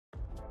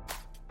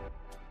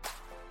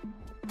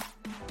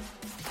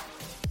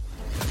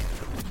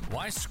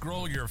Why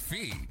scroll your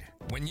feed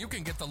when you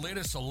can get the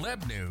latest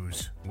celeb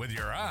news with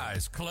your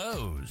eyes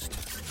closed?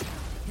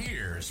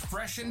 Here's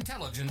fresh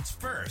intelligence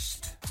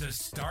first to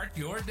start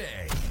your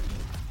day.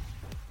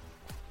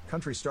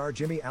 Country star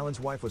Jimmie Allen's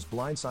wife was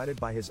blindsided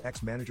by his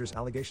ex-manager's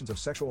allegations of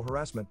sexual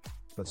harassment,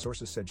 but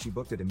sources said she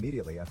booked it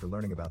immediately after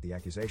learning about the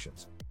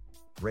accusations.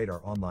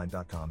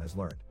 RadarOnline.com has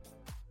learned.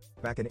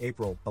 Back in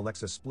April,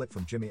 Alexis split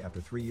from Jimmie after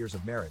 3 years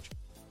of marriage.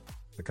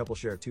 The couple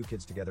share 2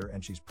 kids together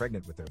and she's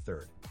pregnant with their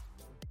third.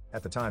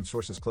 At the time,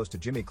 sources close to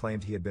Jimmie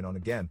claimed he had been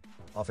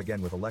off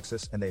again with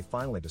Alexis, and they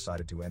finally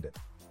decided to end it.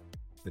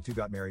 The two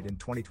got married in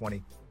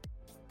 2020.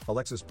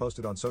 Alexis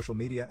posted on social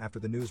media after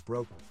the news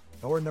broke,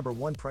 "Our number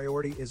one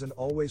priority is and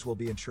always will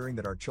be ensuring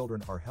that our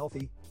children are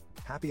healthy,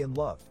 happy and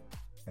loved,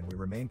 and we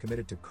remain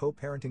committed to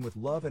co-parenting with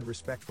love and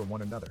respect for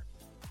one another."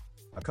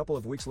 A couple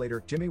of weeks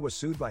later, Jimmie was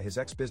sued by his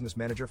ex-business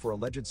manager for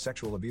alleged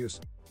sexual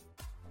abuse.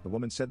 The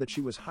woman said that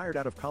she was hired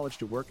out of college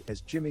to work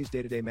as Jimmie's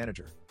day-to-day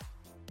manager.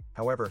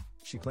 However,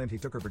 she claimed he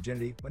took her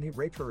virginity when he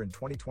raped her in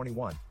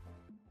 2021.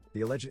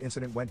 The alleged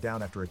incident went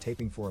down after a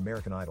taping for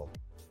American Idol.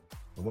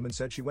 The woman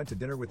said she went to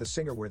dinner with the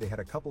singer where they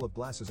had a couple of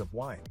glasses of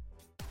wine.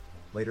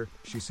 Later,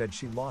 she said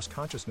she lost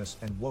consciousness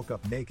and woke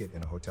up naked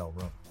in a hotel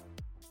room.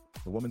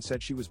 The woman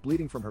said she was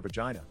bleeding from her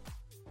vagina.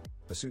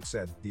 The suit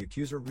said the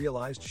accuser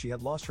realized she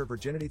had lost her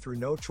virginity through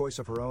no choice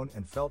of her own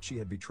and felt she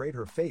had betrayed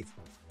her faith.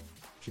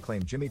 She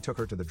claimed Jimmie took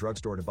her to the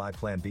drugstore to buy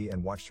Plan B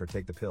and watched her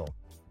take the pill.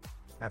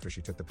 After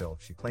she took the pill,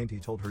 she claimed he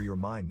told her, "You're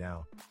mine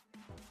now."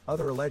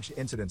 Other alleged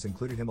incidents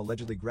included him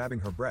allegedly grabbing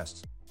her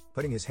breasts,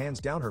 putting his hands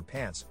down her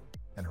pants,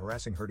 and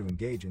harassing her to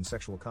engage in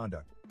sexual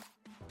conduct.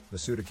 The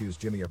suit accused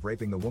Jimmie of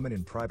raping the woman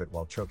in private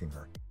while choking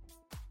her.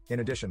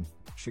 In addition,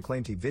 she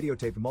claimed he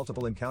videotaped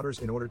multiple encounters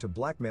in order to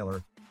blackmail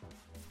her.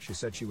 She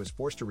said she was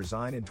forced to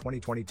resign in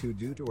 2022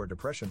 due to her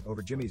depression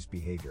over Jimmie's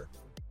behavior.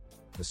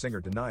 The singer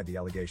denied the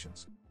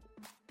allegations.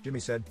 Jimmie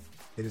said,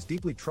 "It is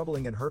deeply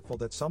troubling and hurtful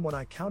that someone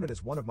I counted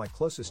as one of my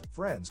closest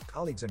friends,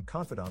 colleagues and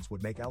confidants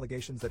would make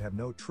allegations that have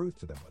no truth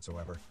to them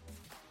whatsoever.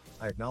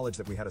 I acknowledge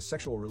that we had a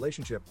sexual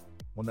relationship,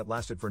 one that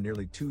lasted for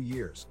nearly 2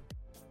 years.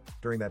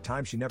 During that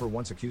time she never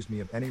once accused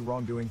me of any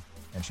wrongdoing,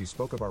 and she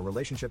spoke of our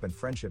relationship and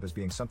friendship as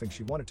being something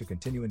she wanted to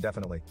continue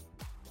indefinitely."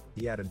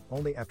 He added,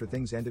 "Only after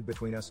things ended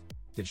between us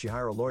did she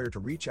hire a lawyer to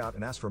reach out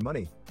and ask for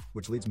money,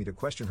 which leads me to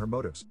question her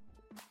motives.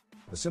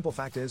 The simple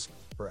fact is,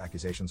 her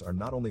accusations are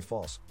not only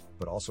false,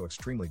 but also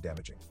extremely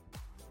damaging.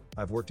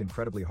 I've worked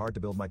incredibly hard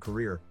to build my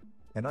career,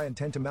 and I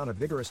intend to mount a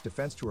vigorous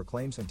defense to her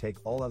claims and take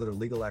all other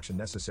legal action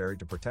necessary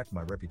to protect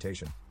my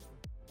reputation."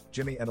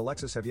 Jimmie and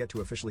Alexis have yet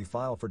to officially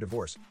file for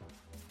divorce.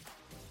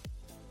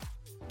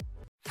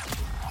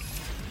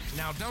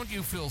 Now, don't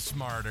you feel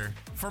smarter?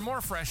 For more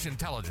fresh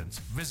intelligence,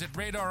 visit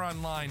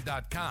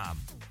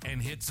RadarOnline.com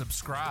and hit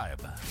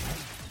subscribe.